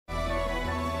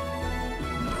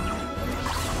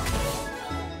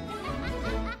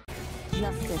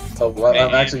Oh, well,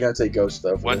 I'm actually gonna take Ghost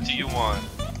though. What do you want?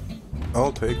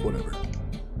 I'll take whatever.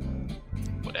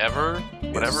 Whatever?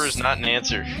 Whatever is not an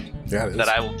answer Yeah, it is. that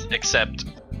I will accept.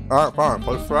 Alright, fine.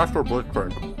 Play Thrash or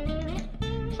Blitzcrank?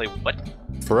 Play what?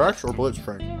 Thrash or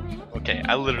Blitzcrank? Okay,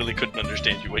 I literally couldn't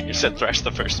understand you when you said Thrash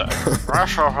the first time.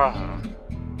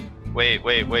 Wait.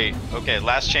 Okay,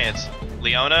 last chance.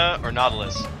 Leona or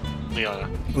Nautilus? Leona.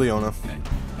 Leona.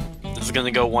 This is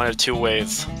gonna go one of two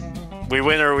ways. We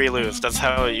win or we lose. That's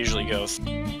how it usually goes.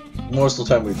 Most of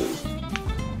the time we lose.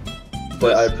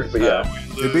 But yeah.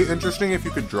 It'd be interesting if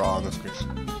you could draw on this game.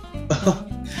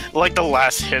 Like the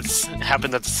last hits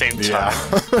happened at the same time.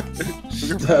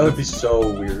 That would be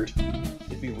so weird.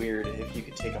 It'd be weird if you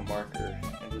could take a marker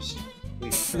and just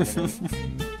leave it for a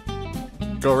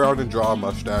minute. Go around and draw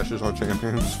mustaches on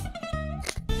champions.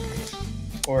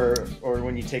 Or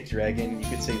when you take Dragon, you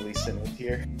could say Lisa Smith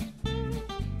here.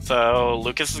 So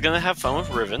Lucas is gonna have fun with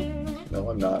Riven. No,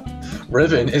 I'm not.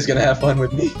 Riven is gonna have fun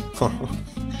with me.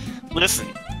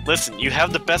 Listen, you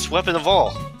have the best weapon of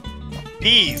all.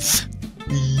 Bees!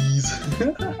 Bees.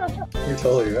 You're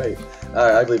totally right.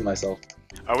 Alright, I believe in myself.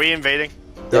 Are we invading?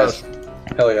 Yes.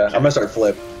 Hell yeah. I'm gonna start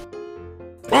flip.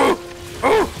 Oh!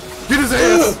 Get his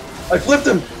ass! I flipped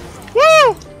him!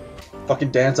 Woo!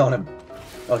 Fucking dance on him.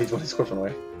 Oh, he's scorpion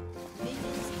away.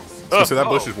 Oh, so that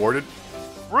bush is warded?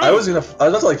 I was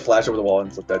about to like flash over the wall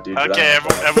and flip that dude. Okay,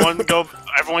 everyone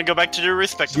go back to your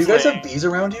respective. Do you guys have bees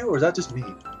around you, or is that just me?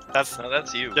 That's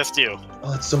you. Just you.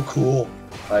 Oh, that's so cool.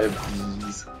 I have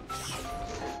bees.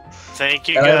 Thank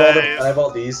you, and guys. I have all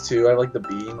these too. I have like the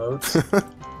bee emotes.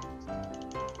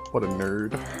 What a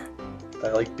nerd. I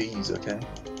like bees, okay?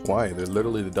 Why? They're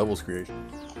literally the devil's creation.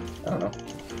 I don't know.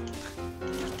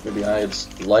 Maybe I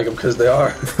just like them because they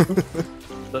are.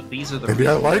 But these are the Maybe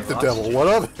I like the devil. What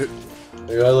of it?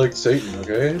 Maybe I like Satan,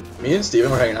 okay? Me and Steven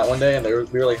were hanging out one day, and we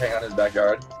were like hanging out in his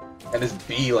backyard, and this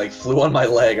bee like flew on my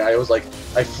leg, and I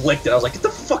flicked it. I was like, "Get the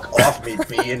fuck off me,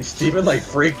 bee!" And Steven like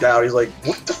freaked out. He's like,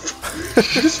 "What the fuck?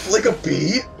 Did you just flick a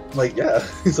bee?" I'm like, "Yeah."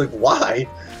 He's like, "Why?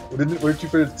 Weren't you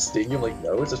for it to sting you?" I'm like,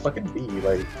 "No, it's a fucking bee."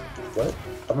 Like, what?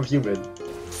 I'm a human.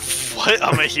 What?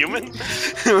 I'm a human?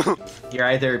 You're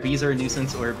either bees are a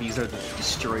nuisance or bees are the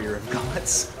destroyer of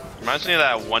gods. Reminds me of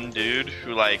that one dude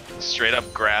who like straight up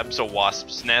grabs a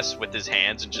wasp's nest with his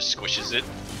hands and just squishes it.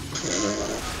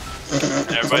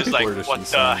 And everybody's like, what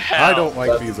the hell? I don't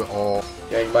like bees at all.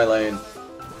 Gang my lane.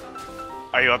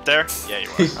 Are you up there? Yeah, you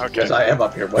are. Okay. Yes, I am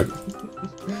up here, but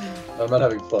I'm not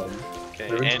having fun. Okay,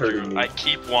 Everyone's hurting Andrew, me. I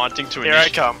keep wanting to Here I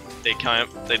come. They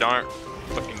aren't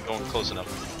fucking going close enough.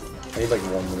 I need like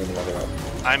 1 minute to level up.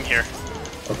 I'm here.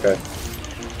 Okay.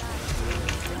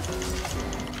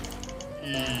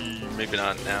 Maybe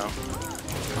not now.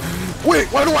 Wait,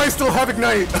 why do I still have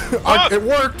Ignite? It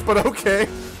worked, but okay.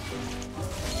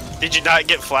 Did you not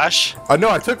get Flash?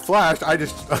 No, I took Flash. I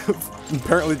just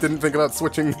apparently didn't think about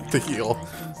switching to heal.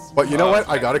 But you know what?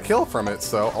 I got a kill from it,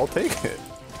 so I'll take it.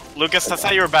 Lucas, that's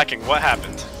how you were backing. What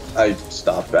happened? I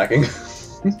stopped backing.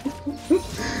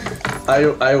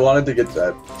 I wanted to get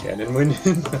that cannon win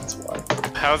in, that's why.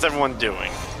 How's everyone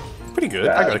doing? Pretty good.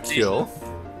 I got a kill.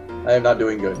 I am not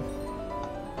doing good.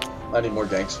 I need more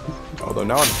ganks. Although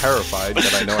now I'm terrified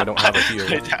that I know I don't have a heal.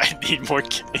 I need more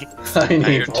killing. I need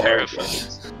You're more terrified.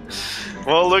 ganks.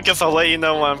 Well, Lucas, I'll let you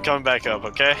know when I'm coming back up,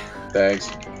 okay?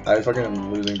 Thanks. I fucking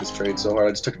am losing this trade so hard. I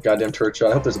just took a goddamn turret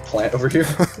shot. I hope there's a plant over here.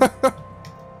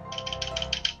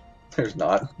 There's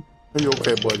not. Are you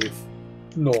okay, buddy?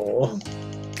 No.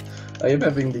 I am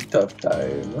having the tough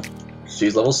time.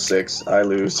 She's level 6. I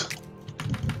lose.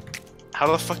 How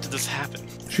the fuck did this happen?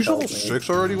 She's level 6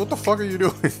 already? What the fuck are you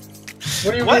doing?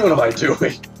 What do you mean, what am I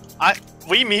doing? What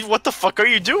do you mean, what the fuck are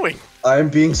you doing? I'm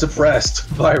being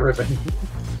suppressed by Riven.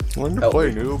 Learn to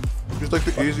play, noob. She's like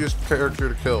the easiest character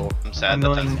to kill. I'm sad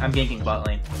I'm ganking bot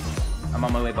lane. I'm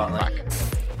on my way bot lane.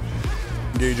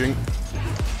 Engaging.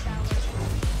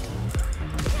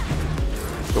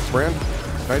 Go Brand.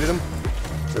 Knighted him.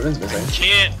 Riven's missing.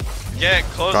 Can't get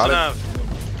close Got it. enough.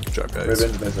 Good job, guys.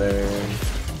 Riven's missing.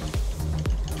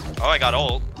 Oh, I got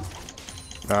ult.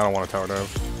 I don't want to tower dive.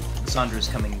 Sandra's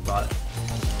coming bot.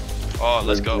 Oh,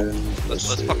 let's go.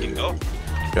 Let's fucking go.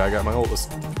 Yeah, I got my ult. This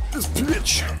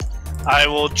bitch. I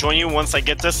will join you once I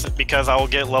get this, because I will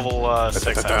get level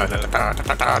 6 out of it.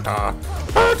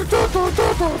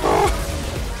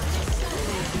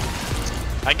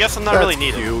 I guess I'm not really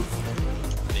needed. Cute.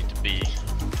 I need to be.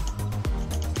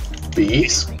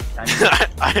 Bees?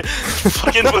 I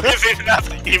fucking Lucas even has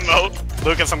the emote.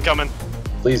 Lucas, I'm coming.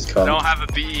 Please come. I don't have a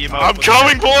BE emote. I'm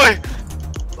coming, boy!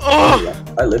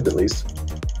 Oh! I lived at least.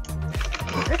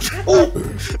 Oh!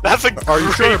 That's a Are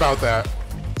you sure about that?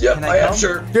 Yep, Can I am come?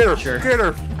 sure. Get her! Sure. Get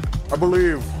her! I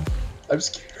believe. I'm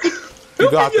scared.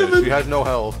 You got this. She has no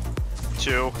health.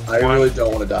 2. I really don't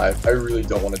want to die. I really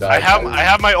don't want to die. I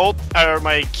have my ult or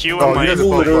my Q Oh, and my. you guys are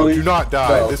both literally- do not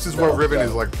die. No, this is no, where Riven no.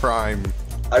 is like prime.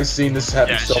 I've seen this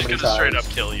happen Yeah, so she's many gonna times. straight up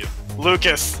kill you.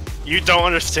 Lucas, you don't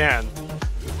understand.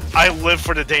 I live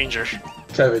for the danger.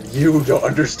 Kevin, you don't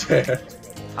understand.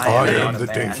 I not am a the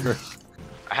man. danger.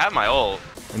 I have my ult.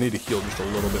 I need to heal just a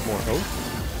little bit more.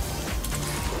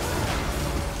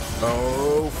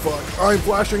 Oh fuck! I'm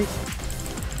flashing.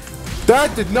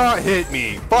 That did not hit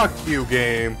me. Fuck you,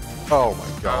 game. Oh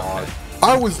my god.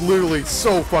 I was literally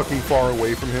so fucking far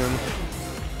away from him.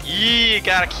 Yeah,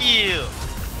 got a kill.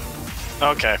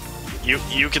 Okay,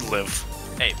 you can live.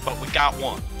 Hey, but we got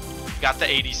one. We got the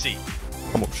ADC.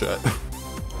 I'm upset.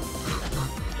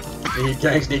 Need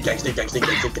ganks, need ganks, need ganks, need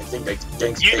ganks, need ganks, need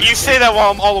ganks, ganks. You say that while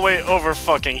I'm all the way over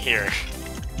fucking here.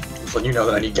 So you know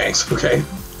that I need ganks, okay?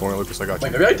 Don't worry, Lucas, I got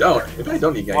Wait, you. maybe I don't. Maybe I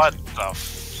don't need ganks. What the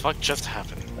fuck just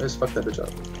happened? I just fucked that bitch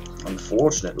up.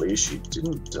 Unfortunately, she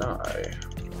didn't die.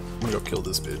 I'm gonna go kill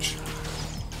this bitch.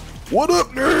 What up,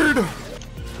 nerd?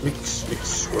 Mix, mix,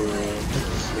 swirl,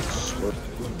 mix, mix, swirl.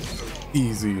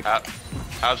 Easy. How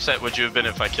upset would you have been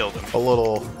if I killed him? A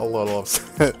little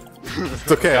upset.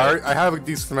 It's okay, I have a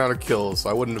decent amount of kills, so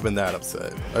I wouldn't have been that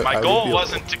upset. My I would goal be a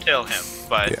wasn't to kill him,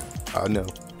 but little- Yeah, no.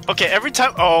 Okay, every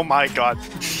time. Oh my god.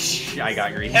 I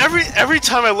got greedy. Every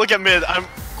time I look at mid, I'm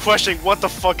questioning what the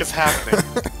fuck is happening.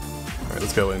 Alright,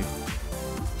 let's go in.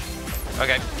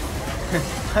 okay.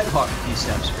 I'd walk a few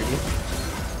steps for you.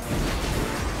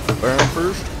 Baron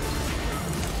first.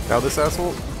 Now this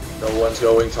asshole. No one's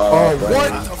going top. Oh,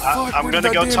 right? what the fuck? I'm Where gonna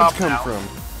did go that top damage now. come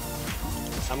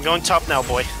from? I'm going top now,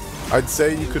 boy. I'd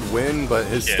say you could win, but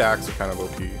his Yeah. stacks are kind of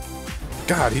OP.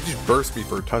 God, he just burst me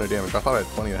for a ton of damage. I thought I had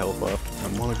plenty of health left.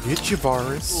 I wanna get you,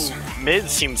 Varus. Mid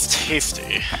seems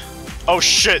tasty. Oh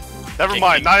shit! Never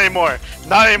mind. Not anymore.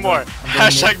 Not anymore.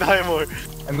 Hashtag not anymore.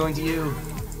 I'm going to you.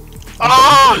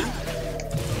 Oh!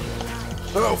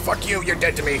 Oh, fuck you, you're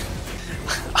dead to me.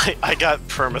 I got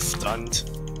perma stunned.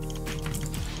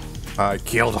 I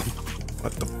killed him.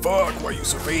 What the fuck? Why are you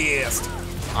so fast?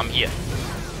 I'm here.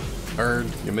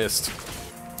 Earned, you missed.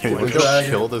 Hey, you wanna wanna go drag?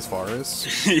 kill this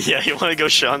Varus? Yeah, you want to go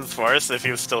Sean Forest if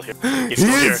he was still here? He's He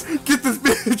still here. is! Get this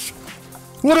bitch!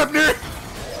 What up, nerd?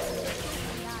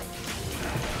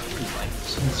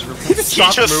 He just He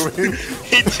stopped just moving.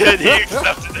 he did. He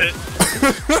accepted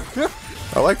it.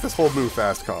 I like this whole move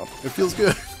fast comp. It feels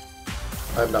good.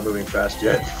 I'm not moving fast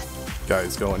yet.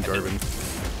 Guys, go on, Jarvan.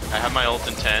 I have my ult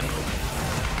in 10.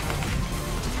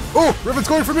 Oh, Riven's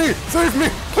going for me! Save me,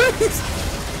 please!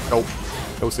 Nope,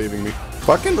 no saving me.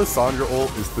 Fucking Lissandra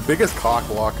ult is the biggest cock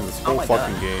block in this whole my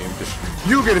fucking God. game. Just,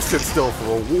 you get to sit still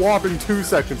for a whopping 2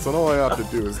 seconds, and all I have to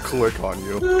do is click on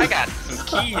you. I got some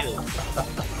kills.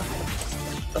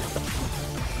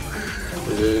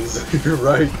 It is. You're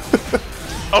right.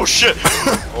 Oh shit!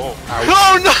 Oh,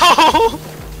 Oh no!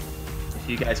 If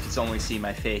you guys could only see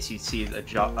my face, you'd see a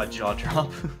jaw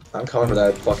drop. I'm coming for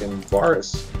that fucking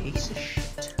Varus. Piece of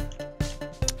shit.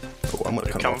 Oh, I'm gonna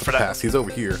come coming off for the that. pass. He's over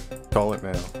here. Call it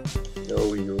now.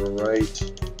 No, you were right.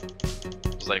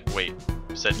 I was like, wait.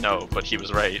 You said no, but he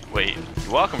was right. Wait.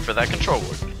 You're welcome for that control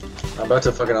ward. I'm about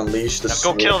to fucking unleash the Now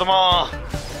go kill them all. Get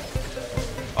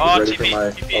Oh, ready for TP, my.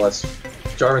 TP. Oh, that's.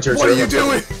 Jarvan's here. What are you Jarvan's here.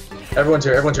 doing? Everyone's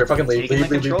here. Everyone's here. Fucking leave. Taking Leave.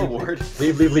 the Leave. control Leave. ward.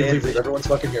 Leave. Leave. Leave. Leave. Leave. Everyone's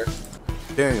fucking here.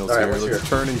 Daniel's Alright, here. what's Let's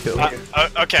here? turn and kill.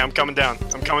 Okay, I'm coming down.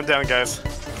 I'm coming down, guys.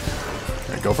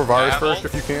 Alright, go for Varus Yeah, first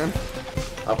ult. if you can.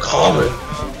 I'm coming.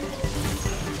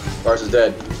 Varus is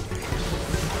dead.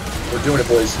 We're doing it,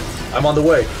 boys. I'm on the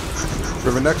way.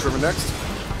 Riven next, Riven next.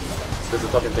 There's a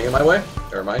fucking thing in my way.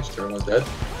 Never mind. Everyone's dead.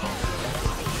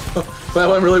 That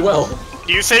went really well.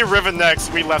 You say Riven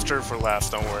next. We left her for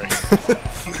last. Don't worry.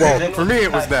 Well, for me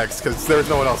it was next, because there's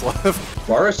no one else left.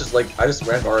 Varus just like I just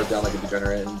ran Varus down like a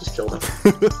degenerate and just killed him.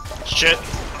 Shit.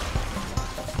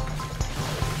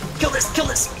 Kill this! Kill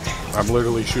this! I'm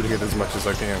literally shooting it as much as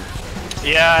I can.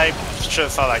 Yeah, I should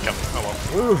have saw that coming.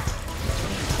 Oh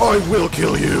well. I will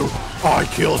kill you! I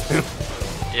killed him!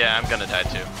 Yeah, I'm gonna die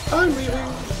too. I'm leaving.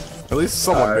 At least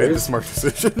someone made Alright. the smart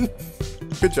decision.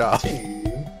 Good job.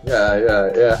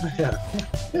 Yeah. Yeah.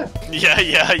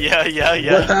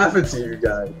 What happened to you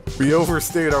guys? We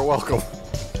overstayed our welcome.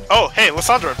 Oh, hey,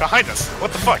 Lissandra, behind us.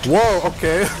 What the fuck? Whoa,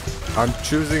 okay. I'm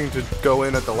choosing to go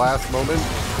in at the last moment.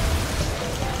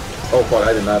 Oh fuck,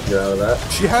 I did not get out of that.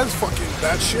 She has fucking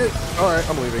that shit. Alright,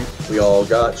 I'm leaving. We all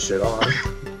got shit on.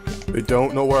 They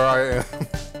don't know where I am.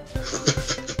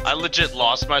 I legit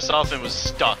lost myself and was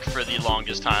stuck for the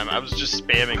longest time. I was just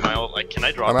spamming my ult like, can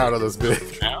I drop I'm it out of this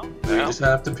bitch. now? We Now? just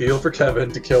have to peel for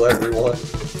Kevin to kill everyone.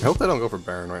 I hope they don't go for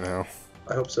Baron right now.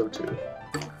 I hope so too.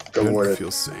 Go for it.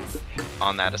 Feels safe.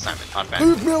 On that assignment, on fact.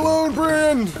 Leave me alone,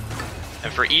 Brand!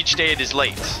 And for each day it is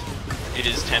late, it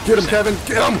is 10%. Get him, Kevin!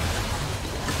 Get him!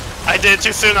 I did it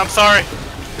too soon, I'm sorry.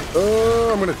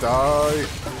 I'm gonna die.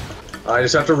 I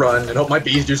just have to run and hope my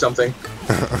bees do something.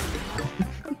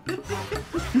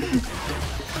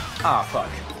 Ah, fuck.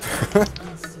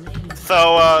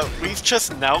 So, we've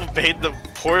just now made the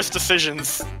poorest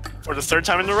decisions for the third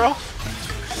time in a row?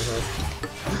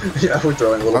 Yeah, we're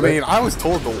throwing a little bit. I mean, I was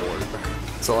told the Lord,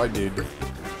 so I did.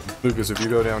 Lucas, if you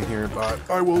go down here, but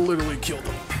I will literally kill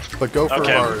them. But go for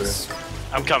Okay. ours.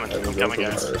 I'm coming, I'm coming,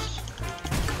 guys.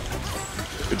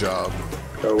 Good job.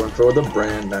 Going for the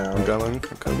brand now. I'm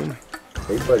coming.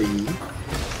 Hey, buddy.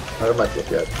 I don't have my flip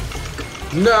yet.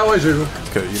 Now I do.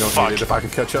 Okay, you don't need it if I can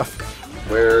catch up.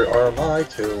 Where are my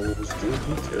kills? Give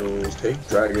me kills. Take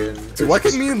dragon. Dude, why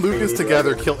can me and Lucas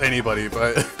together kill anybody,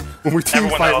 but when we team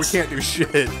Everyone fight, else. we can't do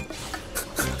shit.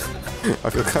 I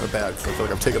feel kind of bad, because I feel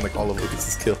like I'm taking like all of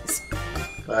Lucas's kills.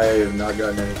 I have not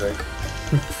gotten anything.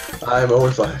 I'm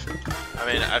 0-5.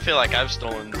 I mean, I feel like I've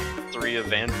stolen 3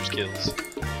 of Andrew's kills.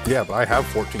 Yeah, but I have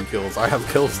 14 kills. I have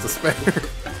kills to spare.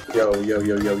 Yo.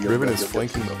 Riven is yo.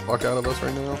 flanking the fuck out of us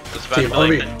right now. It's about to Team be on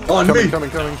me. like, On me.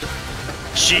 Coming.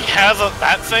 She has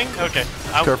that thing? Okay.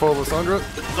 Careful, Lysandra.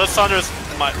 Lysandra's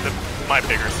my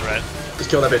bigger threat. Just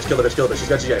kill that bitch. She's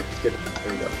got GA. Just get it.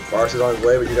 There you go. Boris is on his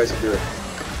way, but you guys can do it.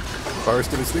 Virus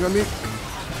didn't swing on me.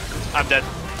 I'm dead.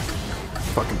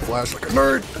 Fucking flash like a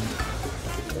nerd.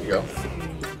 There you go.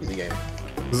 Easy game.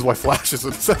 This is why flash is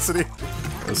a necessity.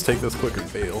 Let's take this quick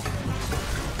and bail.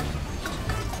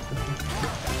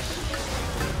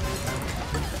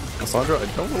 Lysandra, I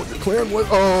don't know what your plan was.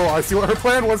 Oh, I see what her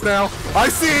plan was now. I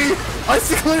see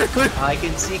clearly. I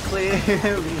can see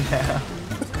clearly now.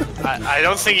 I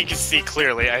don't think he can see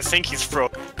clearly. I think he's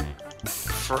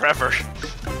forever.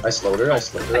 I slowed her.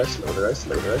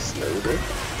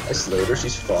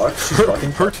 She's fucked. She's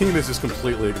fucking Her team is just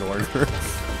completely ignoring her.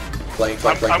 Flank.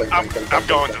 I'm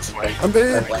going this way. I'm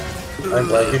dead. I'm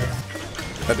blanking.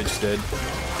 That bitch is dead.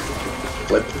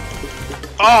 Flip.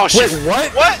 Oh shit! Wait, what?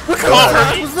 What? What kind Oh, of her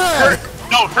crap E. was that?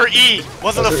 No, her E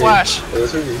wasn't a It was her flash. E. It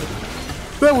was her E.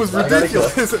 That was I gotta kill.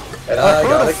 ridiculous. And I I heard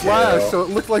gotta a flash, kill. so it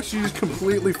looked like she just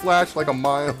completely flashed like a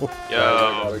mile.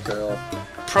 yo,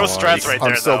 Pro strats right there.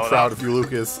 I'm so though, proud of you,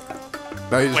 Lucas.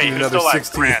 Now you just Wait, need who's another still like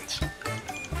 16. Grant?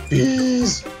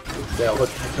 Bees. Yeah, hook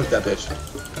that bitch.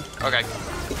 okay.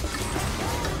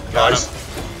 Got Nice. him.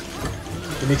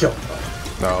 Give me a kill.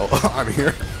 No, I'm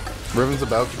here. Riven's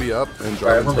about to be up, and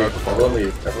Alright, Jarvan's about to fall. everyone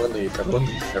leave.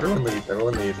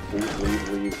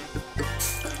 Leave.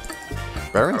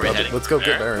 Baron's Are we up. heading Let's go get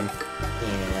there? Baron.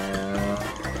 Yeah.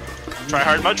 Try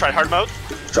hard mode. Try hard mode.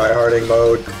 Try harding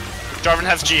mode. Jarvan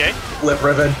has GA. Flip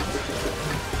Riven.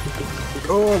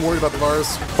 Oh, I'm worried about the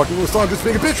Varus. Fucking Lysandra's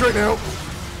being a bitch right now.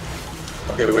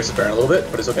 Okay, we wasted Baron a little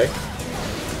bit, but it's okay.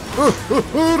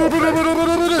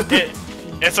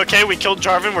 It's okay. We killed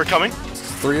Jarvan. We're coming.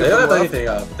 3 of They don't them have left.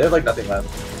 anything they have like nothing left.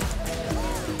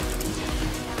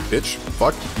 Bitch,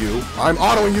 fuck you. I'm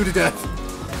autoing you to death.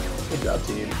 Good job,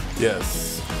 team.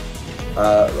 Yes.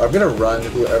 I'm gonna run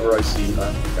whoever I see.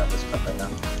 I got this cut right now.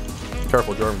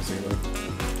 Careful, Jarvan's here though.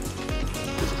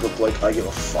 Does it look like I give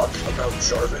a fuck about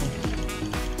Jarvan?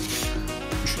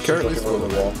 You should care at least a Looking little over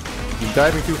bit. the wall. You're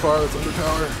diving too far, that's under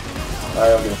tower. I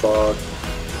don't give a fuck.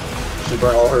 She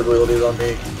burned all her abilities on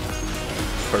me.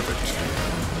 Perfect.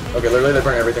 Okay, literally they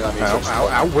burn everything on me. Ow, so ow,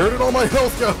 ow, where did all my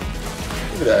health go? Look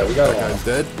at that, we got That it all. guy's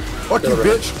dead. Fuck you, Kill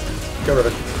Riven. bitch. Kill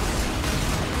Riven.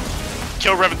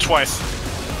 Kill Riven twice.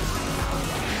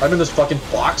 I'm in this fucking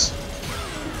box.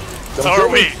 Don't So kill are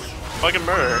we. me. Fucking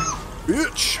murder.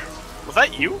 Bitch. Was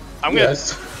that you? I'm gonna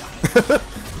Yes.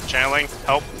 channeling.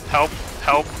 Help.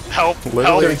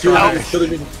 Literally Kill trying. me, kill me,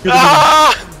 kill me.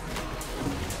 Ah!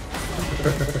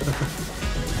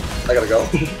 I gotta go.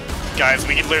 Guys,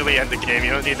 we can literally end the game.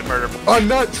 You don't need to murder. I'm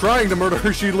not trying to murder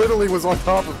her, she literally was on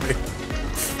top of me.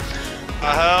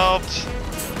 I helped.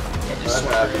 I'm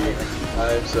happy.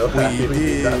 I'm so happy we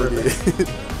did that Riven. did.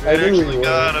 I I knew we actually would.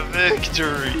 got a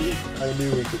victory. I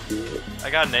knew we could do it. I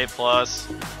got an A+.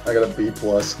 I got a B+.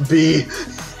 B!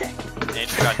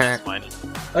 Andrew got an S-.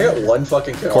 I got one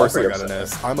fucking kill. Of course I I'm got pretty an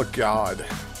upset. S. I'm a god.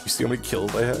 You see how many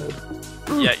kills I had?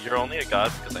 Yeah, you're only a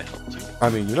god because I helped you. I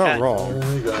mean, you're not Yeah. Oh wrong.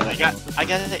 my god. I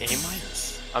got an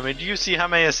A-. I mean, do you see how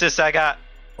many assists I got?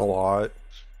 A lot.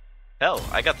 Hell,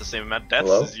 I got the same amount of deaths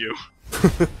Hello? as you.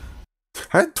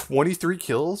 I had 23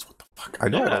 kills? What the fuck? I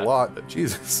know I had Yeah. a lot, but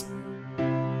Jesus.